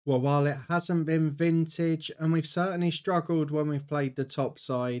Well, while it hasn't been vintage, and we've certainly struggled when we've played the top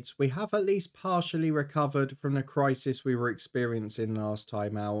sides, we have at least partially recovered from the crisis we were experiencing last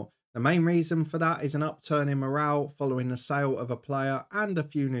time out. The main reason for that is an upturn in morale following the sale of a player and a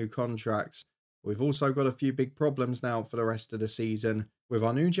few new contracts. We've also got a few big problems now for the rest of the season, with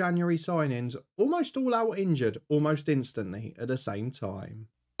our new January signings almost all out injured almost instantly at the same time.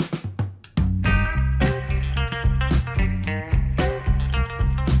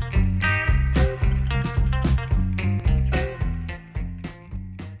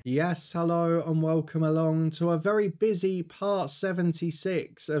 Yes, hello and welcome along to a very busy part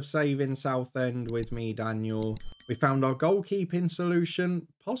 76 of Saving Southend with me, Daniel. We found our goalkeeping solution,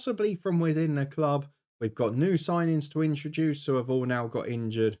 possibly from within the club. We've got new signings to introduce who have all now got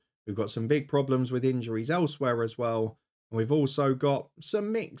injured. We've got some big problems with injuries elsewhere as well. And we've also got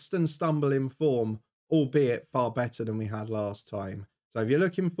some mixed and stumbling form, albeit far better than we had last time. So if you're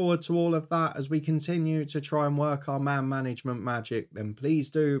looking forward to all of that as we continue to try and work our man management magic, then please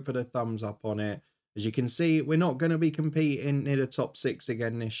do put a thumbs up on it. As you can see, we're not going to be competing near the top 6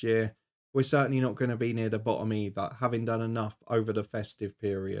 again this year. We're certainly not going to be near the bottom either, having done enough over the festive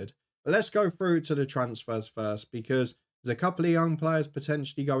period. But let's go through to the transfers first, because there's a couple of young players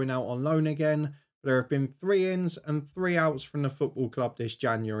potentially going out on loan again. There have been 3 ins and 3 outs from the football club this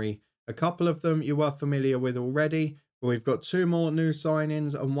January. A couple of them you were familiar with already. We've got 2 more new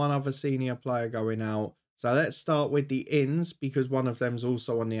signings and 1 other senior player going out. So let's start with the ins, because one of them's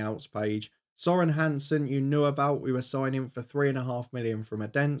also on the outs page. Soren Hansen, you knew about. We were signing for £3.5 million from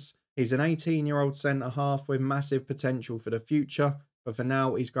Odense. He's an 18-year-old centre-half with massive potential for the future. But for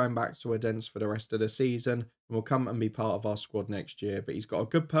now, he's going back to Odense for the rest of the season and will come and be part of our squad next year. But he's got a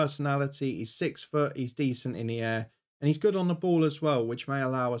good personality. He's 6 foot. He's decent in the air. And he's good on the ball as well, which may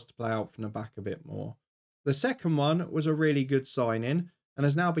allow us to play out from the back a bit more. The second one was a really good signing and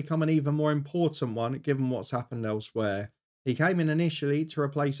has now become an even more important one given what's happened elsewhere. He came in initially to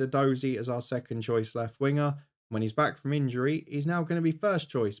replace Adozi as our second choice left winger. When he's back from injury, he's now going to be first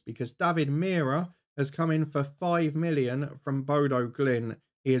choice because David Mira has come in for £5 million from Bodo Glynn.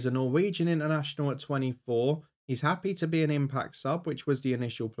 He is a Norwegian international at 24. He's happy to be an impact sub, which was the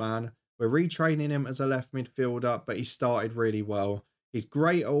initial plan. We're retraining him as a left midfielder, but he started really well. He's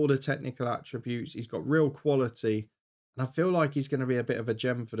great at all the technical attributes. He's got real quality. And I feel like he's going to be a bit of a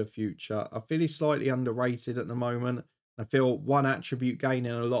gem for the future. I feel he's slightly underrated at the moment. I feel one attribute gain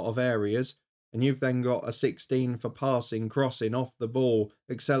in a lot of areas. And you've then got a 16 for passing, crossing, off the ball,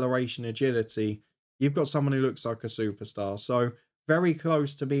 acceleration, agility. You've got someone who looks like a superstar. So very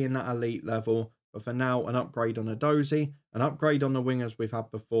close to being that elite level. But for now, an upgrade on Adozi, an upgrade on the wingers we've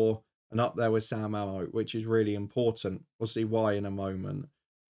had before, and up there with Sam Allo, which is really important. We'll see why in a moment.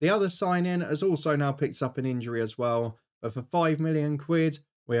 The other sign-in has also now picked up an injury as well, but for £5 million,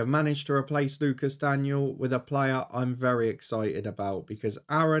 we have managed to replace Lucas Daniel with a player I'm very excited about, because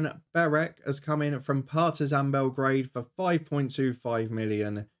Aaron Berek has come in from Partizan Belgrade for £5.25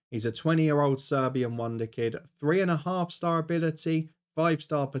 million. He's a 20-year-old Serbian wonder kid, 3.5-star ability,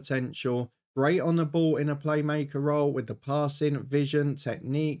 5-star potential. Great on the ball in a playmaker role with the passing, vision,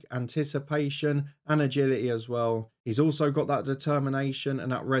 technique, anticipation and agility as well. He's also got that determination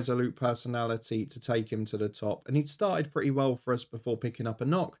and that resolute personality to take him to the top. And he'd started pretty well for us before picking up a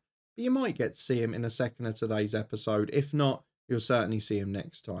knock. But you might get to see him in a second of today's episode. If not, you'll certainly see him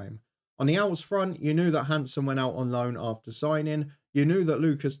next time. On the outs front, you knew that Hansen went out on loan after signing. You knew that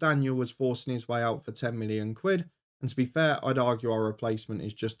Lucas Daniel was forcing his way out for £10 million. And to be fair, I'd argue our replacement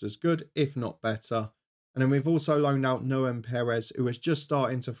is just as good, if not better. And then we've also loaned out Noam Perez, who is just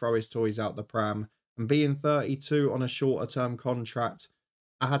starting to throw his toys out the pram. And being 32 on a shorter term contract,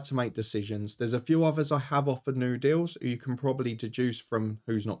 I had to make decisions. There's a few others I have offered new deals, who you can probably deduce from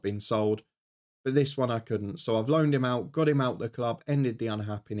who's not been sold. But this one I couldn't. So I've loaned him out, got him out the club, ended the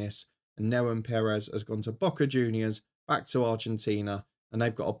unhappiness. And Noam Perez has gone to Boca Juniors, back to Argentina. And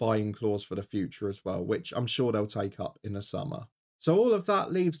they've got a buy-in clause for the future as well, which I'm sure they'll take up in the summer. So all of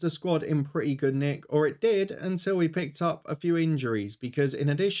that leaves the squad in pretty good nick, or it did until we picked up a few injuries, because in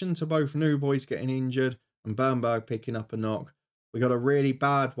addition to both new boys getting injured and Bernberg picking up a knock, we got a really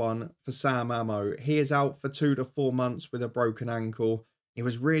bad one for Sam Ammo. He is out for 2 to 4 months with a broken ankle. He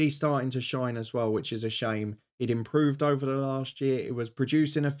was really starting to shine as well, which is a shame. He'd improved over the last year. He was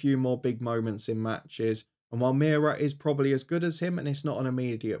producing a few more big moments in matches. And while Mira is probably as good as him, and it's not an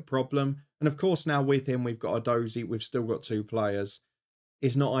immediate problem, and of course now with him we've got Adozi, we've still got 2 players,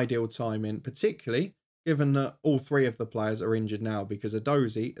 it's not ideal timing, particularly given that all 3 of the players are injured now because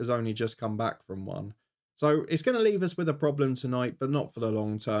Adozi has only just come back from one. So it's going to leave us with a problem tonight, but not for the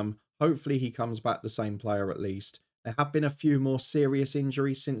long term. Hopefully he comes back the same player at least. There have been a few more serious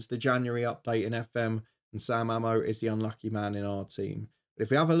injuries since the January update in FM, and Sam Ammo is the unlucky man in our team. But if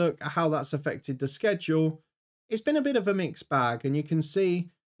we have a look at how that's affected the schedule, it's been a bit of a mixed bag, and you can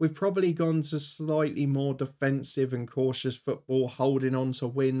see we've probably gone to slightly more defensive and cautious football, holding on to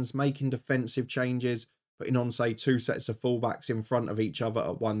wins, making defensive changes, putting on, say, 2 sets of fullbacks in front of each other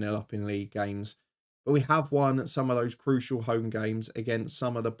at 1-0 up in league games. But we have won some of those crucial home games against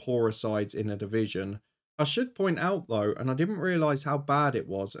some of the poorer sides in the division. I should point out though, and I didn't realise how bad it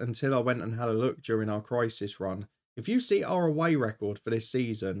was until I went and had a look during our crisis run. If you see our away record for this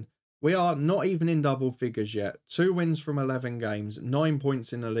season, we are not even in double figures yet. 2 wins from 11 games, 9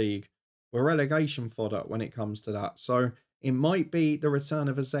 points in the league. We're relegation fodder when it comes to that. So it might be the return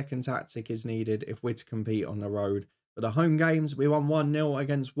of a second tactic is needed if we're to compete on the road. For the home games, we won 1-0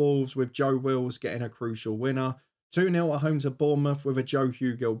 against Wolves with Joe Wills getting a crucial winner. 2-0 at home to Bournemouth with a Joe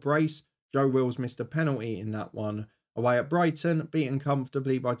Hugill brace. Joe Wills missed a penalty in that one. Away at Brighton, beaten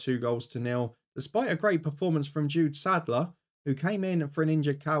comfortably by 2-0, despite a great performance from Jude Sadler, who came in for an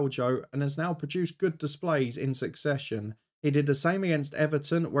injured Caljo and has now produced good displays in succession. He did the same against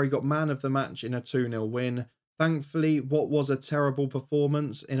Everton, where he got man of the match in a 2-0 win. Thankfully, what was a terrible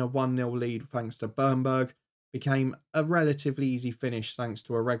performance in a 1-0 lead thanks to Bernberg became a relatively easy finish thanks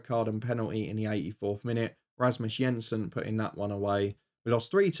to a red card and penalty in the 84th minute. Rasmus Jensen putting that one away. We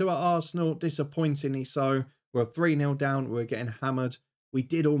lost 3-2 at Arsenal, disappointingly so. We were 3-0 down, we were getting hammered. We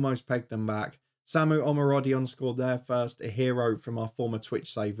did almost peg them back. Samu Omarodion scored there first, a hero from our former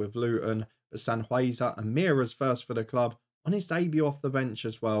Twitch save with Luton. But Sanhueza and Mira's first for the club, on his debut off the bench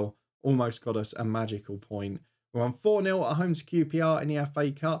as well, almost got us a magical point. We won 4-0 at home to QPR in the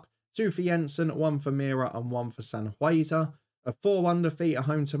FA Cup. 2 for Jensen, 1 for Mira and 1 for Sanhueza. A 4-1 defeat at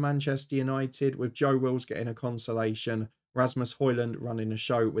home to Manchester United with Joe Wills getting a consolation. Rasmus Højlund running the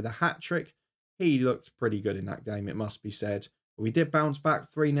show with a hat-trick. He looked pretty good in that game, it must be said. But we did bounce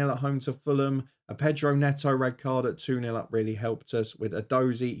back 3-0 at home to Fulham. A Pedro Neto red card at 2-0 up really helped us, with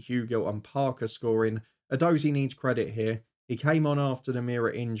Adozi, Hugill and Parker scoring. Adozi needs credit here. He came on after the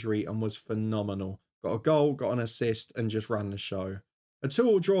Mira injury and was phenomenal. Got a goal, got an assist and just ran the show. A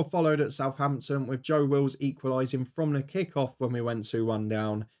 2-2 draw followed at Southampton, with Joe Wills equalising from the kick-off when we went 2-1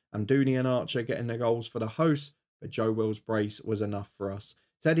 down, and Dooney and Archer getting the goals for the hosts, but Joe Wills' brace was enough for us.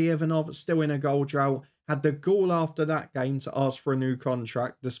 Teddy Ivanov, still in a goal drought, had the gall after that game to ask for a new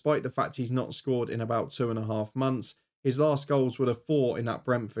contract, despite the fact he's not scored in about 2.5 months. His last goals were the 4 in that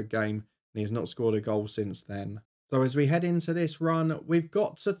Brentford game, and he has not scored a goal since then. So as we head into this run, we've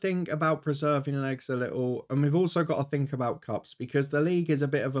got to think about preserving legs a little, and we've also got to think about cups, because the league is a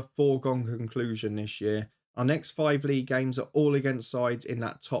bit of a foregone conclusion this year. Our next 5 league games are all against sides in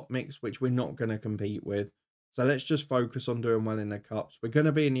that top mix, which we're not going to compete with. So let's just focus on doing well in the cups. We're going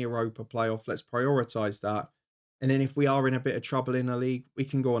to be in the Europa playoff. Let's prioritise that. And then if we are in a bit of trouble in the league, we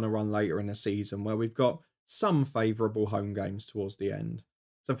can go on a run later in the season where we've got some favourable home games towards the end.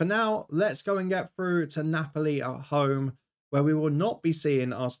 So for now, let's go and get through to Napoli at home, where we will not be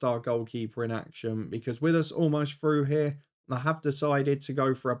seeing our star goalkeeper in action, because with us almost through here, I have decided to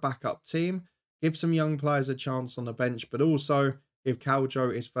go for a backup team, give some young players a chance on the bench, but also give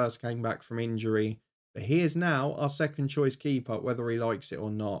Caljo his first game back from injury. But he is now our second choice keeper, whether he likes it or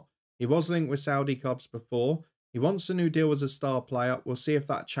not. He was linked with Saudi clubs before. He wants a new deal as a star player. We'll see if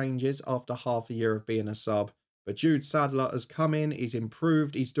that changes after half a year of being a sub. But Jude Sadler has come in, he's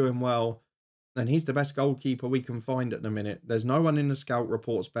improved, he's doing well. And he's the best goalkeeper we can find at the minute. There's no one in the scout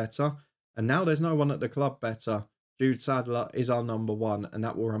reports better. And now there's no one at the club better. Jude Sadler is our number 1, and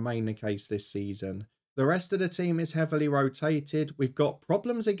that will remain the case this season. The rest of the team is heavily rotated. We've got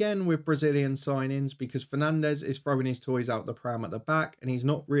problems again with Brazilian signings, because Fernandes is throwing his toys out the pram at the back and he's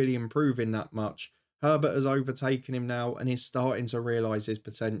not really improving that much. Herbert has overtaken him now and he's starting to realise his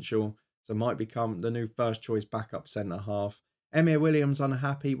potential, so might become the new first choice backup centre half. Emir Williams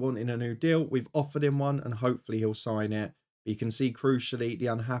unhappy, wanting a new deal. We've offered him one and hopefully he'll sign it. But you can see crucially the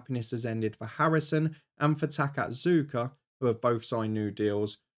unhappiness has ended for Harrison and for Takat Zuka, who have both signed new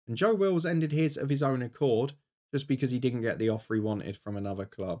deals. And Joe Wills ended his of his own accord, just because he didn't get the offer he wanted from another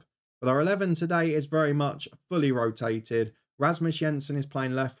club. But our 11 today is very much fully rotated. Rasmus Jensen is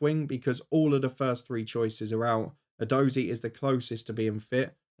playing left wing because all of the first 3 choices are out. Adozi is the closest to being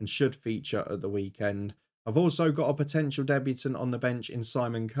fit and should feature at the weekend. I've also got a potential debutant on the bench in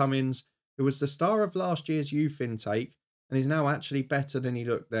Simon Cummins, who was the star of last year's youth intake and is now actually better than he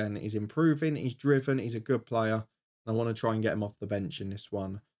looked then. He's improving, he's driven, he's a good player, and I want to try and get him off the bench in this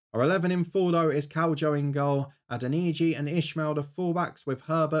one. Our 11 in full though is Caljo in goal, Adeniji and Ishmael the fullbacks, with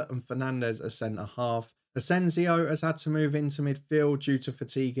Herbert and Fernandes as centre half. Asensio has had to move into midfield due to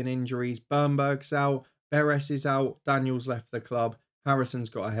fatigue and injuries. Bernberg's out, Beres is out, Daniel's left the club, Harrison's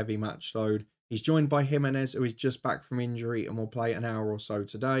got a heavy match load. He's joined by Jimenez, who is just back from injury and will play an hour or so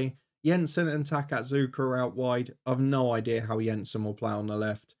today. Jensen and Takatsuka are out wide. I've no idea how Jensen will play on the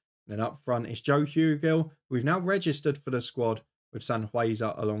left. And then up front is Joe Hugill, who we've now registered for the squad, with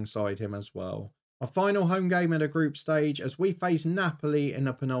Sanhueza alongside him as well. Our final home game of the group stage as we face Napoli in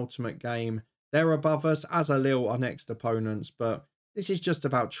the penultimate game. They're above us, as are Lille, our next opponents, but this is just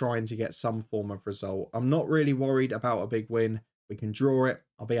about trying to get some form of result. I'm not really worried about a big win. We can draw it.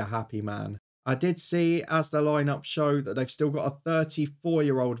 I'll be a happy man. I did see, as the lineup showed, that they've still got a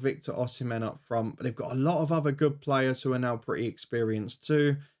 34-year-old Victor Osimhen up front, but they've got a lot of other good players who are now pretty experienced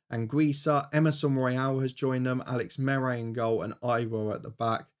too. Anguissa, Emerson Royale has joined them, Alex Mere in goal, and Iwo at the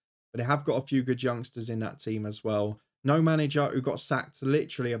back. But they have got a few good youngsters in that team as well. No manager who got sacked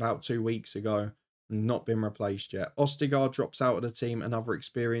literally about 2 weeks ago and not been replaced yet. Ostigard drops out of the team, another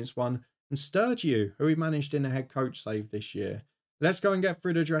experienced one. And Sturgeon, who we managed in a head coach save this year. Let's go and get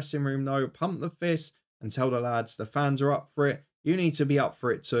through the dressing room though, pump the fist and tell the lads the fans are up for it. You need to be up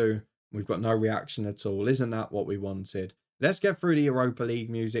for it too. We've got no reaction at all. Isn't that what we wanted? Let's get through the Europa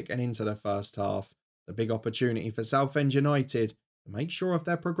League music and into the first half. The big opportunity for Southend United to make sure of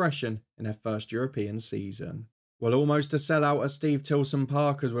their progression in their first European season. Well, almost a sellout at Steve Tilson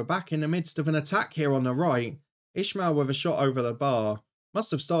Park as we're back in the midst of an attack here on the right. Ishmael with a shot over the bar.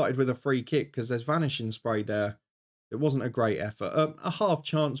 Must have started with a free kick because there's vanishing spray there. It wasn't a great effort. A half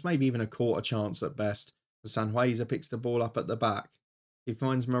chance, maybe even a quarter chance at best. Sanhueza picks the ball up at the back. He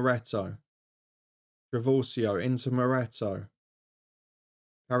finds Moretto. Travorcio into Moretto.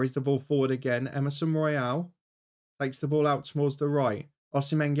 Carries the ball forward again. Emerson Royale takes the ball out towards the right.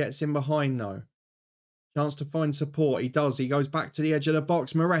 Osimhen gets in behind though. Chance to find support. He does. He goes back to the edge of the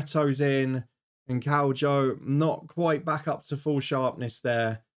box. Moretto's in. And Caljo not quite back up to full sharpness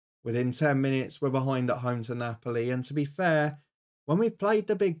there. Within 10 minutes, we're behind at home to Napoli. And to be fair, when we've played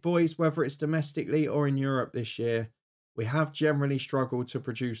the big boys, whether it's domestically or in Europe this year, we have generally struggled to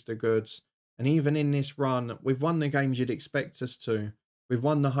produce the goods. And even in this run, we've won the games you'd expect us to. We've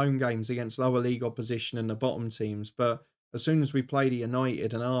won the home games against lower league opposition and the bottom teams. But as soon as we play the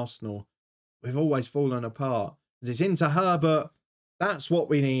United and Arsenal, we've always fallen apart. As it's into Herbert. That's what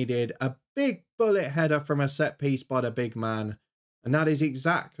we needed. A big bullet header from a set piece by the big man. And that is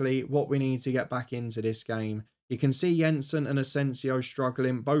exactly what we need to get back into this game. You can see Jensen and Asensio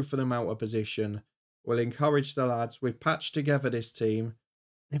struggling, both of them out of position. We'll encourage the lads. We've patched together this team.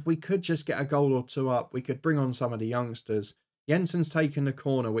 If we could just get a goal or two up, we could bring on some of the youngsters. Jensen's taken the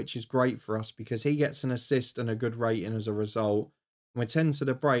corner, which is great for us because he gets an assist and a good rating as a result. And we're 10 to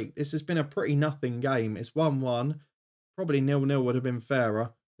the break. This has been a pretty nothing game. It's 1-1. Probably 0-0 would have been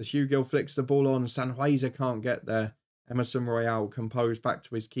fairer. As Hugill flicks the ball on, Sanhueza can't get there. Emerson Royale composed back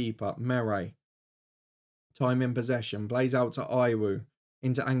to his keeper, Mere. Time in possession, plays out to Iwu,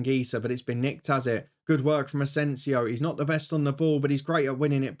 into Anguissa, but it's been nicked, has it? Good work from Asensio. He's not the best on the ball, but he's great at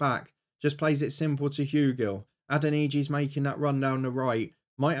winning it back. Just plays it simple to Hugill. Adeniji's making that run down the right.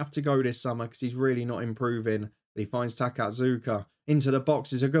 Might have to go this summer because he's really not improving. But he finds Takatsuka. Into the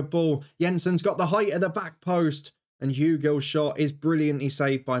box is a good ball. Jensen's got the height of the back post. And Hugill's shot is brilliantly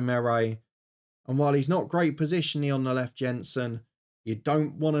saved by Mere. And while he's not great positionally on the left, Jensen, you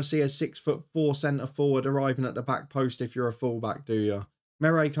don't want to see a 6'4" centre forward arriving at the back post if you're a fullback, do you?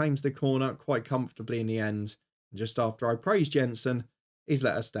 Mere claims the corner quite comfortably in the end. And just after I praise Jensen, he's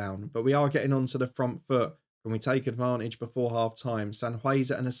let us down. But we are getting onto the front foot. Can we take advantage before half time?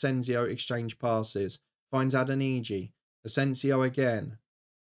 Sanhueza and Asensio exchange passes. Finds Adeniji. Asensio again.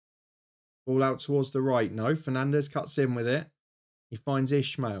 Ball out towards the right. No, Fernandez cuts in with it. He finds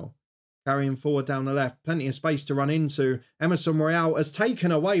Ishmael. Carrying forward down the left. Plenty of space to run into. Emerson Royale has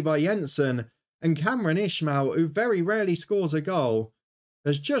taken away by Jensen. And Cameron Ishmael, who very rarely scores a goal,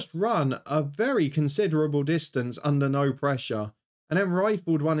 has just run a very considerable distance under no pressure. And then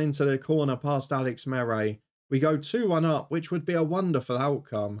rifled one into the corner past Alex Mere. We go 2-1 up, which would be a wonderful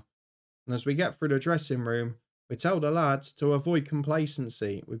outcome. And as we get through the dressing room, we tell the lads to avoid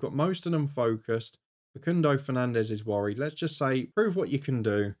complacency. We've got most of them focused. Facundo Fernandez is worried. Let's just say, prove what you can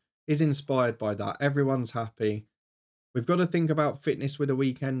do. He's inspired by that. Everyone's happy. We've got to think about fitness with the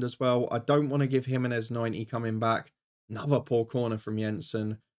weekend as well. I don't want to give Jimenez 90 coming back. Another poor corner from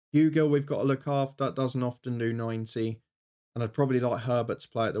Jensen. Hugo, we've got to look after. That doesn't often do 90. And I'd probably like Herbert to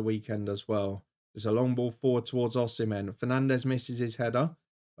play at the weekend as well. There's a long ball forward towards Osimhen. Fernandez misses his header.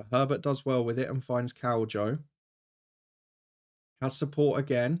 But Herbert does well with it and finds Caljo. Has support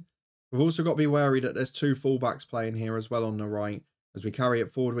again. We've also got to be wary that there's two fullbacks playing here as well on the right. As we carry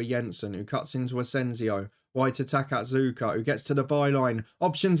it forward with Jensen, who cuts into Asensio. Wide to Takatsuka, who gets to the byline.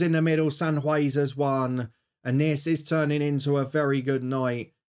 Options in the middle. Sanhueza's won. And this is turning into a very good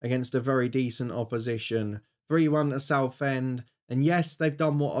night against a very decent opposition. 3-1 to Southend. And yes, they've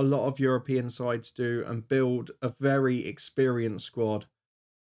done what a lot of European sides do and build a very experienced squad.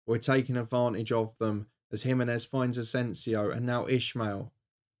 We're taking advantage of them as Jimenez finds Asensio and now Ishmael.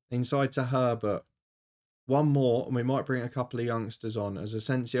 Inside to Herbert. One more and we might bring a couple of youngsters on as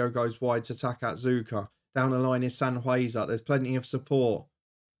Asensio goes wide to Takatsuka. Down the line is Sanhueza. There's plenty of support.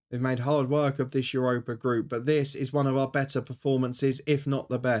 We've made hard work of this Europa group, but this is one of our better performances, if not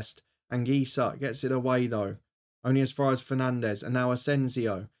the best. Anguissa gets it away though. Only as far as Fernandez, and now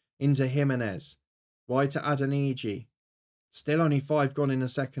Asensio. Into Jimenez. Wide to Adeniji. Still only 5 gone in the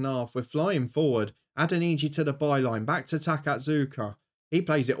second half. We're flying forward. Adeniji to the byline. Back to Takatsuka. He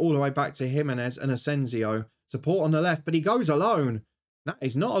plays it all the way back to Jimenez and Asensio. Support on the left, but he goes alone. That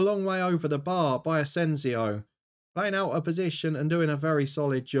is not a long way over the bar by Asensio. Playing out a position and doing a very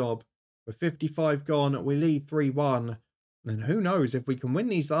solid job. With 55 gone, we lead 3-1. And who knows, if we can win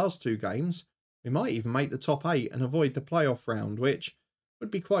these last 2 games, we might even make the top 8 and avoid the playoff round, which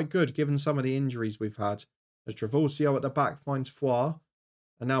would be quite good given some of the injuries we've had. As Travorcio at the back finds Foy,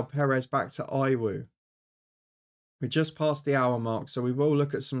 and now Perez back to Iwu. We're just past the hour mark, so we will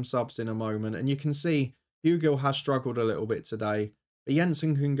look at some subs in a moment. And you can see Hugill has struggled a little bit today. But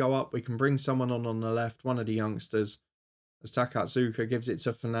Jensen can go up. We can bring someone on the left, one of the youngsters. As Takatsuka gives it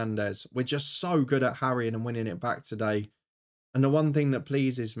to Fernandez. We're just so good at harrying and winning it back today. And the one thing that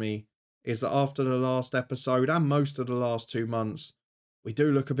pleases me is that after the last episode and most of the last 2 months, we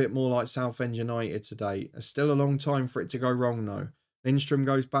do look a bit more like Southend United today. There's still a long time for it to go wrong though. Lindstrom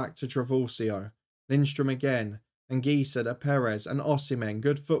goes back to Travorcio. Lindstrom again. Anguissa to Perez and Osimhen.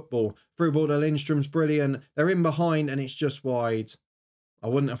 Good football. Through ball to Lindstrom's brilliant. They're in behind and it's just wide. I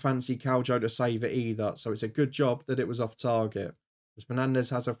wouldn't have fancied Caljo to save it either, so it's a good job that it was off target. As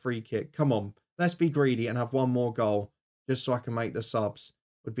Fernandez has a free kick. Come on, let's be greedy and have one more goal, just so I can make the subs.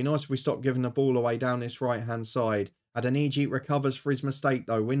 Would be nice if we stopped giving the ball away down this right-hand side. Adeniji recovers for his mistake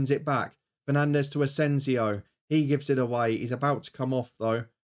though, wins it back. Fernandez to Asensio. He gives it away. He's about to come off though.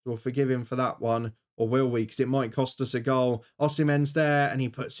 We'll forgive him for that one. Or will we? Because it might cost us a goal. Osimhen's there and he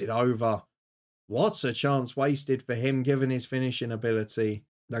puts it over. What a chance wasted for him given his finishing ability.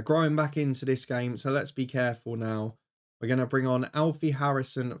 They're growing back into this game, so let's be careful now. We're going to bring on Alfie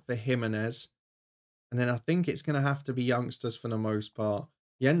Harrison for Jimenez. And then I think it's going to have to be youngsters for the most part.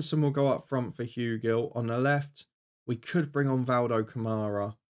 Jensen will go up front for Hugill. On the left, we could bring on Valdo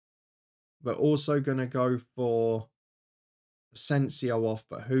Kamara. We're also going to go for Asensio off,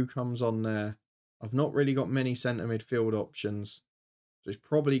 but who comes on there? I've not really got many centre midfield options. So it's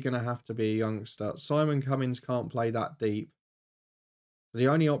probably going to have to be a youngster. Simon Cummins can't play that deep. The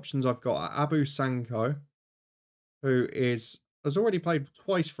only options I've got are Abu Sanko, who has already played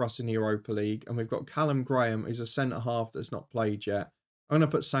twice for us in the Europa League. And we've got Callum Graham, who's a centre-half that's not played yet. I'm going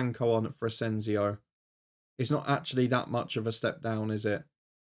to put Sanko on for Asensio. It's not actually that much of a step down, is it?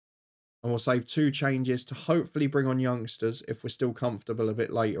 And we'll save 2 changes to hopefully bring on youngsters if we're still comfortable a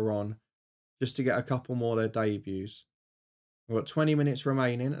bit later on. Just to get a couple more of their debuts. We've got 20 minutes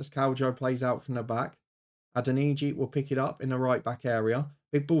remaining as Caljo plays out from the back. Adeniji will pick it up in the right back area.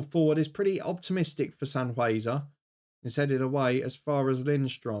 Big ball forward is pretty optimistic for Sanhueza. He's headed away as far as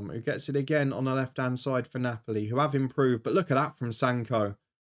Lindstrom, who gets it again on the left-hand side for Napoli, who have improved. But look at that from Sanko.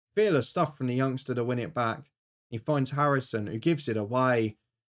 Fearless stuff from the youngster to win it back. He finds Harrison, who gives it away.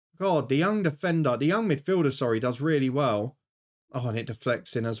 God, the young midfielder, sorry, does really well. Oh, and it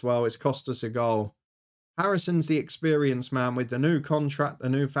deflects in as well. It's cost us a goal. Harrison's the experienced man with the new contract, the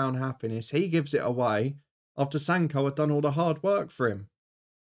newfound happiness. He gives it away after Sanko had done all the hard work for him.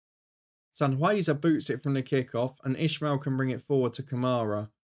 Sanhueza boots it from the kickoff and Ishmael can bring it forward to Kamara.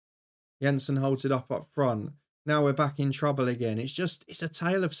 Jensen holds it up front. Now we're back in trouble again. It's a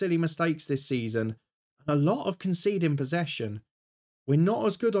tale of silly mistakes this season. And a lot of conceding possession. We're not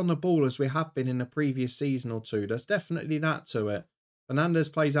as good on the ball as we have been in the previous season or 2. There's definitely that to it. Fernandez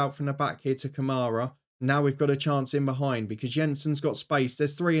plays out from the back here to Kamara. Now we've got a chance in behind because Jensen's got space.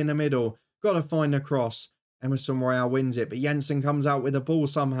 There's 3 in the middle. Got to find the cross. Emerson Royale wins it, but Jensen comes out with the ball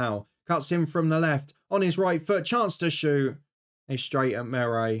somehow. Cuts in from the left. On his right foot. Chance to shoot. He's straight at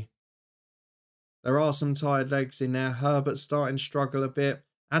Mere. There are some tired legs in there. Herbert's starting to struggle a bit.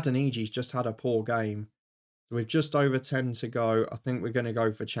 Adeniji's just had a poor game. So with just over 10 to go, I think we're going to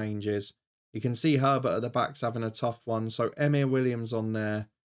go for changes. You can see Herbert at the back's having a tough one. So Emir Williams on there.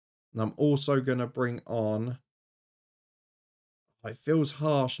 And I'm also going to bring on... It feels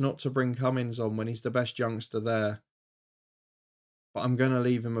harsh not to bring Cummins on when he's the best youngster there. but I'm going to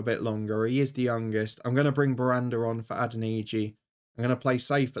leave him a bit longer. He is the youngest. I'm going to bring Baranda on for Adeniji. I'm going to play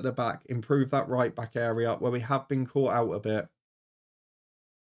safe at the back, improve that right back area where we have been caught out a bit.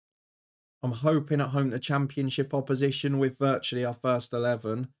 I'm hoping at home to Championship opposition with virtually our first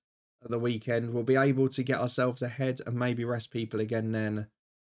 11 at the weekend, we'll be able to get ourselves ahead and maybe rest people again then.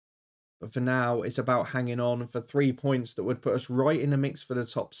 But for now, it's about hanging on for 3 points that would put us right in the mix for the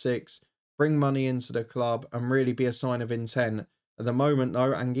top 6, bring money into the club and really be a sign of intent. At the moment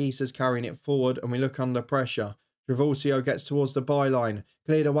though, Anguissa's carrying it forward and we look under pressure. Travolcio gets towards the byline,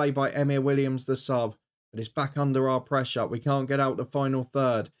 cleared away by Emir Williams the sub. But it's back under our pressure. We can't get out the final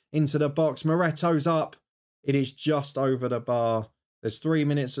third. Into the box, Moretto's up. It is just over the bar. There's 3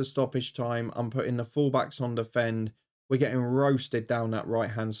 minutes of stoppage time. I'm putting the fullbacks on defend. We're getting roasted down that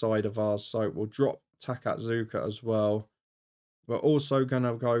right-hand side of ours, so we'll drop Takatsuka as well. We're also going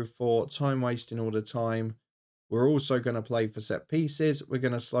to go for time wasting all the time. We're also going to play for set pieces. We're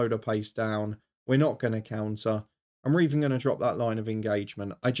going to slow the pace down. We're not going to counter. And we're even going to drop that line of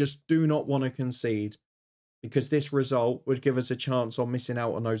engagement. I just do not want to concede because this result would give us a chance on missing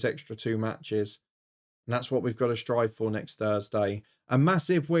out on those extra 2 matches. And that's what we've got to strive for next Thursday. A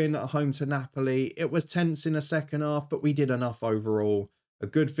massive win at home to Napoli. It was tense in the second half, but we did enough overall. A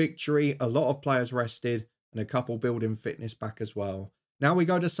good victory, a lot of players rested, and a couple building fitness back as well. Now we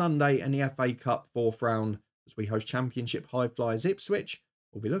go to Sunday and the FA Cup 4th round as we host Championship high flyers Ipswich.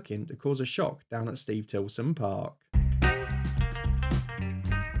 We'll be looking to cause a shock down at Steve Tilson Park.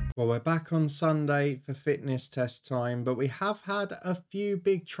 Well, we're back on Sunday for fitness test time, but we have had a few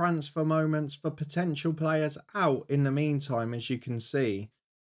big transfer moments for potential players out in the meantime, as you can see.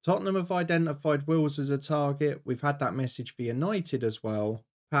 Tottenham have identified Wills as a target. We've had that message for United as well.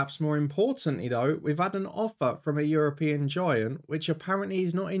 Perhaps more importantly though, we've had an offer from a European giant, which apparently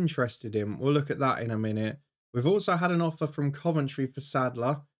he's not interested in. We'll look at that in a minute. We've also had an offer from Coventry for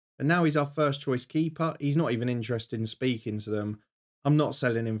Sadler, and now he's our first choice keeper. He's not even interested in speaking to them. I'm not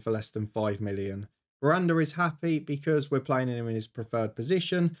selling him for less than 5 million. Baranda is happy because we're playing him in his preferred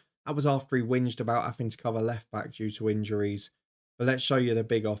position. That was after he whinged about having to cover left back due to injuries. But let's show you the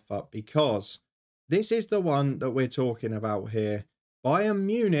big offer because this is the one that we're talking about here. Bayern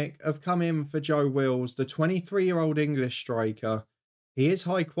Munich have come in for Joe Wills, the 23-year-old English striker. He is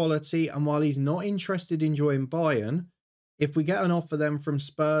high quality, and while he's not interested in joining Bayern, if we get an offer then from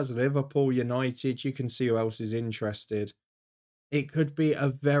Spurs, Liverpool, United, you can see who else is interested. It could be a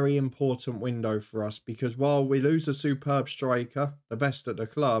very important window for us because while we lose a superb striker, the best at the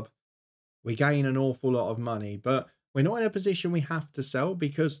club, we gain an awful lot of money. But we're not in a position we have to sell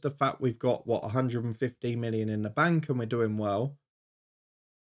because the fact we've got, 150 million in the bank and we're doing well.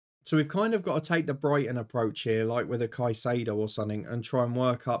 So we've kind of got to take the Brighton approach here, like with a Caicedo or something, and try and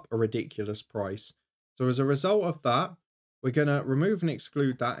work up a ridiculous price. So as a result of that, we're going to remove and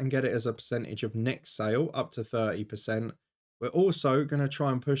exclude that and get it as a percentage of next sale up to 30%. We're also going to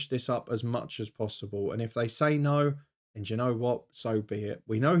try and push this up as much as possible. And if they say no, then you know what? So be it.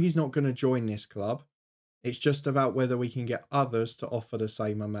 We know he's not going to join this club. It's just about whether we can get others to offer the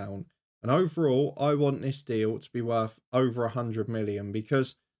same amount. And overall, I want this deal to be worth over 100 million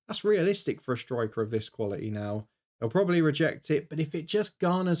because that's realistic for a striker of this quality now. They'll probably reject it, but if it just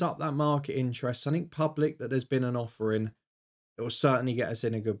garners up that market interest, I think public that there's been an offer in, it will certainly get us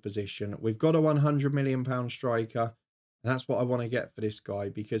in a good position. We've got a £100 million striker. And that's what I want to get for this guy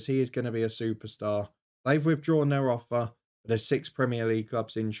because he is going to be a superstar. They've withdrawn their offer, but there's 6 Premier League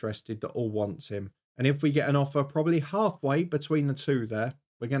clubs interested that all want him. And if we get an offer probably halfway between the two there,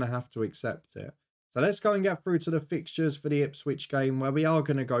 we're going to have to accept it. So let's go and get through to the fixtures for the Ipswich game where we are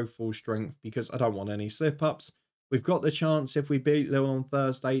going to go full strength because I don't want any slip-ups. We've got the chance if we beat Lille on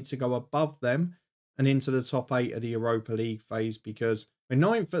Thursday to go above them and into the top 8 of the Europa League phase because we're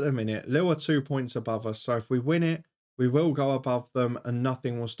 9th at the minute. Lille are 2 points above us. So if we win it, we will go above them and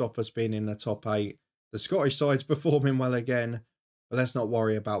nothing will stop us being in the top 8. The Scottish side's performing well again, but let's not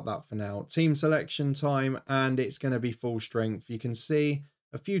worry about that for now. Team selection time, and it's going to be full strength. You can see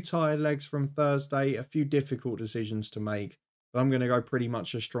a few tired legs from Thursday, a few difficult decisions to make, but I'm going to go pretty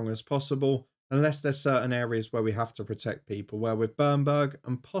much as strong as possible, unless there's certain areas where we have to protect people, where with Bernberg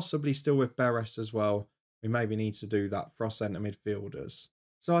and possibly still with Beres as well, we maybe need to do that for our centre midfielders.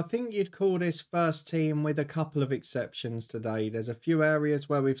 So I think you'd call this first team with a couple of exceptions today. There's a few areas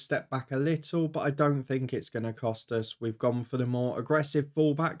where we've stepped back a little, but I don't think it's going to cost us. We've gone for the more aggressive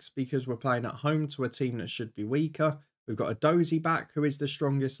fullbacks because we're playing at home to a team that should be weaker. We've got a Dozy back who is the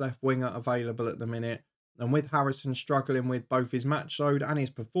strongest left winger available at the minute. And with Harrison struggling with both his match load and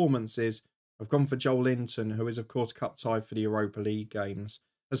his performances, I've gone for Joel Linton, who is of course cup tied for the Europa League games.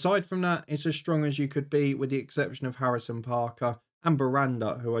 Aside from that, it's as strong as you could be with the exception of Harrison Parker. and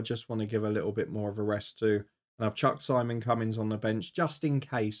Baranda, who I just want to give a little bit more of a rest to. And I've chucked Simon Cummings on the bench just in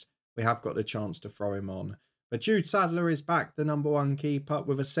case we have got the chance to throw him on. But Jude Sadler is back, the #1 keeper,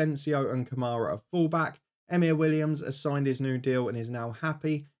 with Asensio and Kamara at fullback. Emir Williams has signed his new deal and is now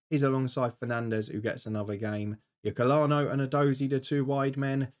happy. He's alongside Fernandez, who gets another game. Yokolano and Adozi, the 2 wide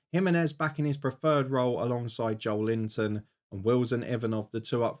men. Jimenez back in his preferred role alongside Joel Linton. And Wills and Ivanov, the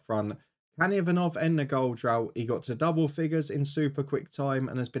 2 up front. Can Ivanov end the goal drought? He got to double figures in super quick time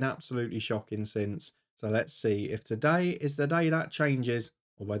and has been absolutely shocking since. So let's see if today is the day that changes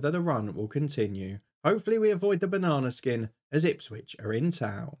or whether the run will continue. Hopefully we avoid the banana skin as Ipswich are in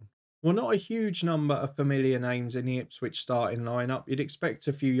town. Well, not a huge number of familiar names in the Ipswich starting lineup. You'd expect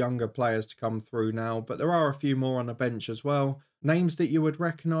a few younger players to come through now, but there are a few more on the bench as well. Names that you would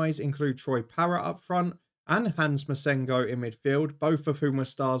recognise include Troy Parrott up front and Hans Masengo in midfield, both of whom were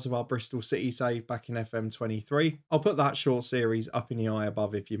stars of our Bristol City save back in FM23. I'll put that short series up in the eye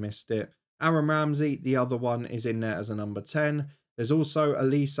above if you missed it. Aaron Ramsey, the other one, is in there as a number 10. There's also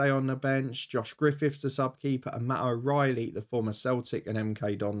Elise on the bench, Josh Griffiths, the sub-keeper, and Matt O'Reilly, the former Celtic and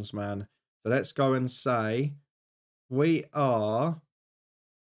MK Dons man. So let's go and say we are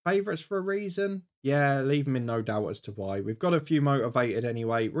favourites for a reason. Yeah, leave them in no doubt as to why. We've got a few motivated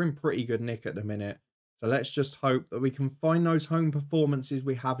anyway. We're in pretty good nick at the minute. So let's just hope that we can find those home performances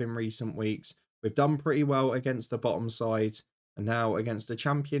we have in recent weeks. We've done pretty well against the bottom side. And now against the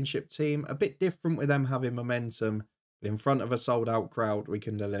championship team, a bit different with them having momentum. But in front of a sold-out crowd, we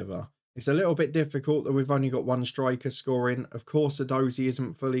can deliver. It's a little bit difficult that we've only got 1 striker scoring. Of course, Adozi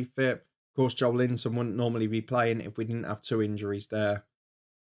isn't fully fit. Of course, Joel Linton wouldn't normally be playing if we didn't have 2 injuries there.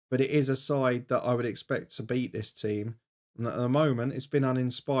 But it is a side that I would expect to beat this team. And at the moment, it's been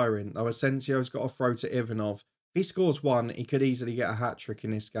uninspiring. Though Asensio's got a throw to Ivanov. If he scores 1, he could easily get a hat-trick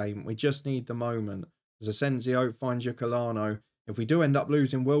in this game. We just need the moment. As Asensio finds Yokolano. If we do end up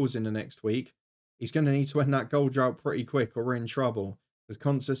losing Wills in the next week, he's going to need to end that goal drought pretty quick or we're in trouble. As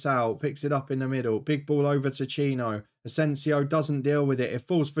Conceição picks it up in the middle. Big ball over to Chino. Asensio doesn't deal with it. It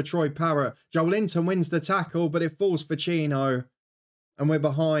falls for Troy Parrott. Joel Linton wins the tackle, but it falls for Chino. And we're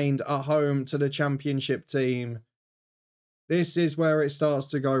behind at home to the championship team. This is where it starts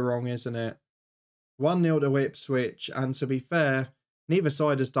to go wrong, isn't it? 1-0 to Ipswich. And to be fair, neither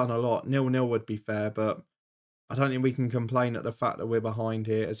side has done a lot. 0-0 would be fair, but I don't think we can complain at the fact that we're behind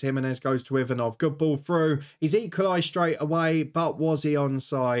here. As Jimenez goes to Ivanov. Good ball through. He's equalised straight away, but was he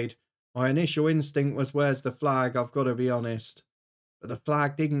onside? My initial instinct was, where's the flag? I've got to be honest. But the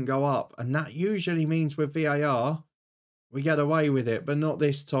flag didn't go up. And that usually means with VAR, we get away with it. But not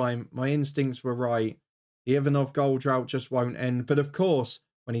this time. My instincts were right. The Ivanov goal drought just won't end. But of course,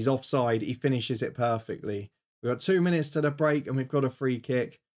 when he's offside, he finishes it perfectly. We've got 2 minutes to the break and we've got a free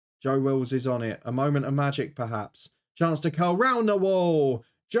kick. Joe Wills is on it. A moment of magic, perhaps. Chance to curl round the wall.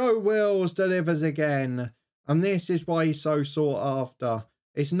 Joe Wills delivers again. And this is why he's so sought after.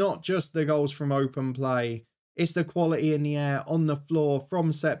 It's not just the goals from open play. It's the quality in the air, on the floor,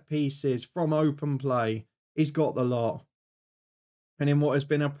 from set pieces, from open play. He's got the lot. And in what has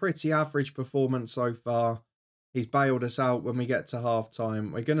been a pretty average performance so far, he's bailed us out when we get to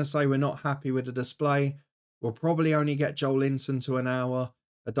half-time. We're going to say we're not happy with the display. We'll probably only get Joel Linton to an hour.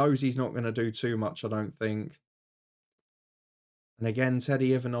 Adozi's not going to do too much, I don't think. And again,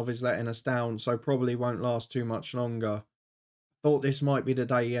 Teddy Ivanov is letting us down, so probably won't last too much longer. Thought this might be the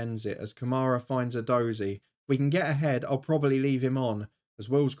day he ends it, as Kamara finds Adozi. If we can get ahead, I'll probably leave him on, as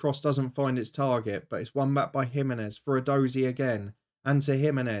Will's cross doesn't find its target, but it's won back by Jimenez for Adozi again. And to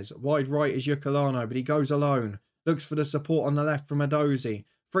Jimenez. Wide right is Yokolano, but he goes alone. Looks for the support on the left from Adozi.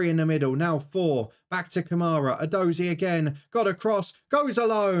 3 in the middle, now 4. Back to Kamara. Adozi again. Got a cross. Goes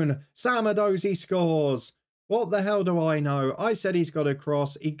alone. Sam Adozi scores. What the hell do I know? I said he's got a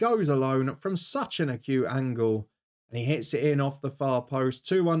cross. He goes alone from such an acute angle. And he hits it in off the far post.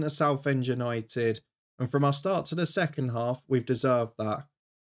 2-1 to Southend United. And from our start to the second half, we've deserved that.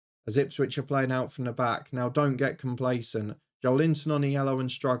 As Ipswich are playing out from the back. Now don't get complacent. Joel Linton on the yellow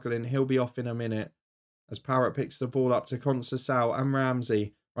and struggling. He'll be off in a minute. As Parrott picks the ball up to Conceição and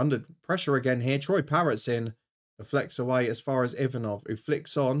Ramsey. We're under pressure again here. Troy Parrott's in. Deflects away as far as Ivanov, who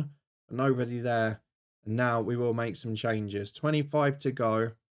flicks on, but nobody there. And now we will make some changes. 25 to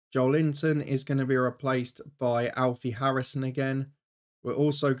go. Joel Linton is going to be replaced by Alfie Harrison again. We're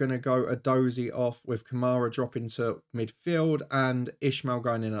also going to go Adozi off with Kamara dropping to midfield and Ishmael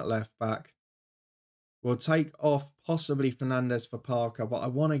going in at left back. We'll take off possibly Fernandez for Parker, but I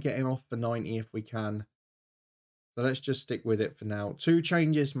want to get him off for 90 if we can. So let's just stick with it for now. 2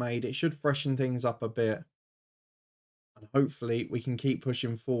 changes made. It should freshen things up a bit. And hopefully we can keep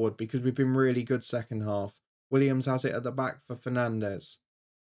pushing forward because we've been really good second half. Williams has it at the back for Fernandez.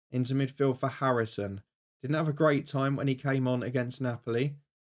 Into midfield for Harrison. Didn't have a great time when he came on against Napoli.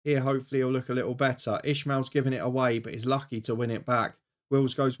 Here, hopefully, he'll look a little better. Ishmael's giving it away, but he's lucky to win it back.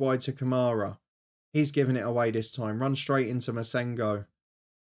 Wills goes wide to Kamara. He's giving it away this time. Runs straight into Masengo.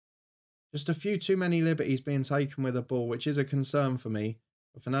 Just a few too many liberties being taken with the ball, which is a concern for me.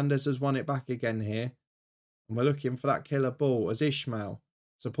 But Fernandez has won it back again here. And we're looking for that killer ball as Ishmael.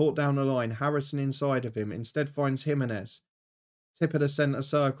 Support down the line. Harrison inside of him. Instead finds Jimenez. Tip of the centre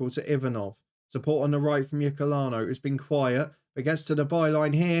circle to Ivanov. Support on the right from Ukulano, who's been quiet, but gets to the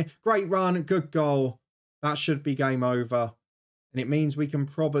byline here. Great run, good goal. That should be game over. And it means we can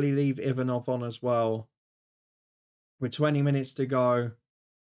probably leave Ivanov on as well. With 20 minutes to go,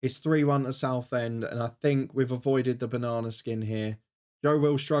 it's 3-1 to Southend, and I think we've avoided the banana skin here. Joe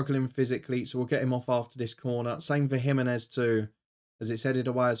Will's struggling physically, so we'll get him off after this corner. Same for Jimenez too, as it's headed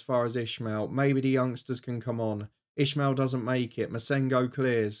away as far as Ishmael. Maybe the youngsters can come on. Ishmael doesn't make it. Masengo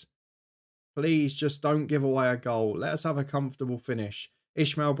clears. Please just don't give away a goal. Let us have a comfortable finish.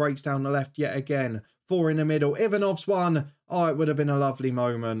 Ishmael breaks down the left yet again. 4 in the middle. Ivanov's one. Oh, it would have been a lovely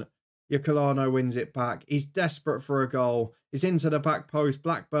moment. Ukulano wins it back. He's desperate for a goal. He's into the back post.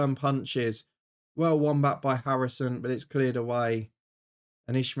 Blackburn punches. Well won back by Harrison, but it's cleared away.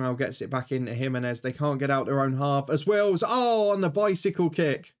 And Ishmael gets it back into Jimenez. They can't get out their own half as Wills. Oh, on the bicycle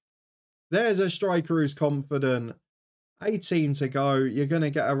kick. There's a striker who's confident. 18 to go. You're going to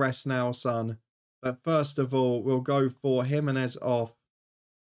get a rest now, son. But first of all, we'll go for Jimenez off.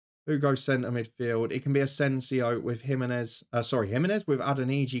 Who goes centre midfield? It can be Asensio with Jimenez with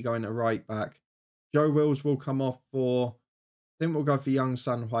Adeniji going to right back. Joe Wills will come off for... I think we'll go for young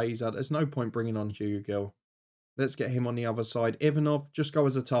son Hueza. There's no point bringing on Hugill. Let's get him on the other side. Ivanov, just go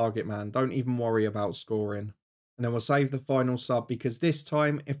as a target man. Don't even worry about scoring. And then we'll save the final sub because this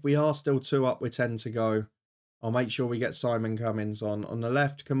time, if we are still 2 up with 10 to go, I'll make sure we get Simon Cummins on. On the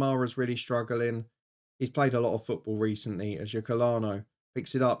left, Kamara's really struggling. He's played a lot of football recently as Ukulano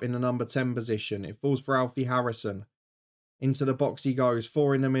picks it up in the number 10 position. It falls for Alfie Harrison. Into the box he goes.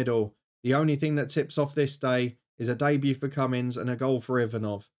 4 in the middle. The only thing that tips off this day is a debut for Cummins and a goal for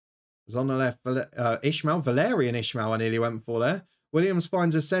Ivanov. As on the left, Valerian Ishmael I nearly went for there. Williams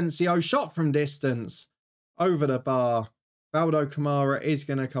finds Asensio. Shot from distance. Over the bar. Valdo Kamara is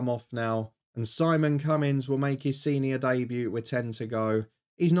going to come off now. And Simon Cummins will make his senior debut with 10 to go.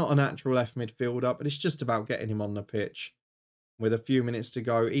 He's not a natural left midfielder, but it's just about getting him on the pitch. With a few minutes to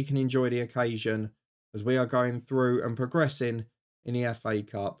go, he can enjoy the occasion as we are going through and progressing in the FA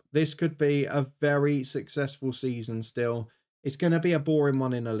Cup. This could be a very successful season still. It's going to be a boring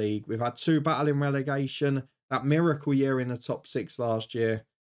one in the league. We've had 2 battling relegation, that miracle year in the top 6 last year.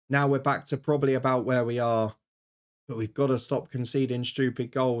 Now we're back to probably about where we are. But we've got to stop conceding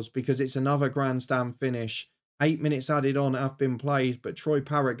stupid goals because it's another grandstand finish. 8 minutes added on have been played, but Troy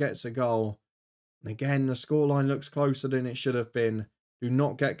Parrott gets a goal. And again, the scoreline looks closer than it should have been. Do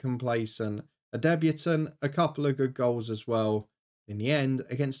not get complacent. A debutant, a couple of good goals as well. In the end,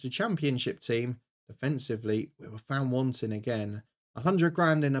 against a championship team, defensively, we were found wanting again. 100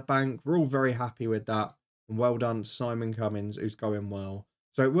 grand in the bank. We're all very happy with that. And well done to Simon Cummins, who's going well.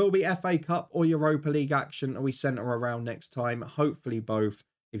 So it will be FA Cup or Europa League action that we centre around next time. Hopefully both.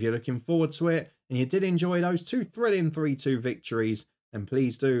 If you're looking forward to it and you did enjoy those 2 thrilling 3-2 victories, then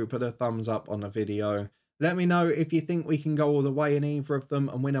please do put a thumbs up on the video. Let me know if you think we can go all the way in either of them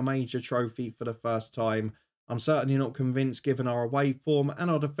and win a major trophy for the first time. I'm certainly not convinced given our away form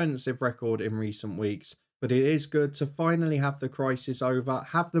and our defensive record in recent weeks. But it is good to finally have the crisis over,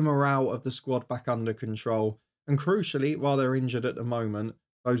 have the morale of the squad back under control. And crucially, while they're injured at the moment,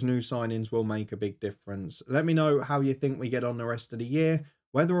 those new signings will make a big difference. Let me know how you think we get on the rest of the year.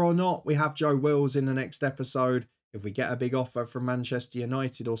 Whether or not we have Joe Wills in the next episode, if we get a big offer from Manchester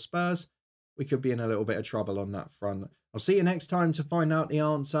United or Spurs, we could be in a little bit of trouble on that front. I'll see you next time to find out the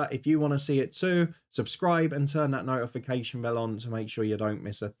answer. If you want to see it too, subscribe and turn that notification bell on to make sure you don't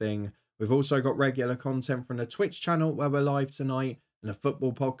miss a thing. We've also got regular content from the Twitch channel where we're live tonight and a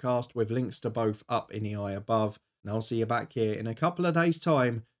football podcast with links to both up in the eye above. And I'll see you back here in a couple of days'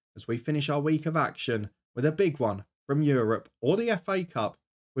 time as we finish our week of action with a big one from Europe or the FA Cup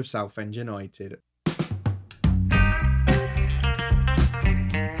with Southend United.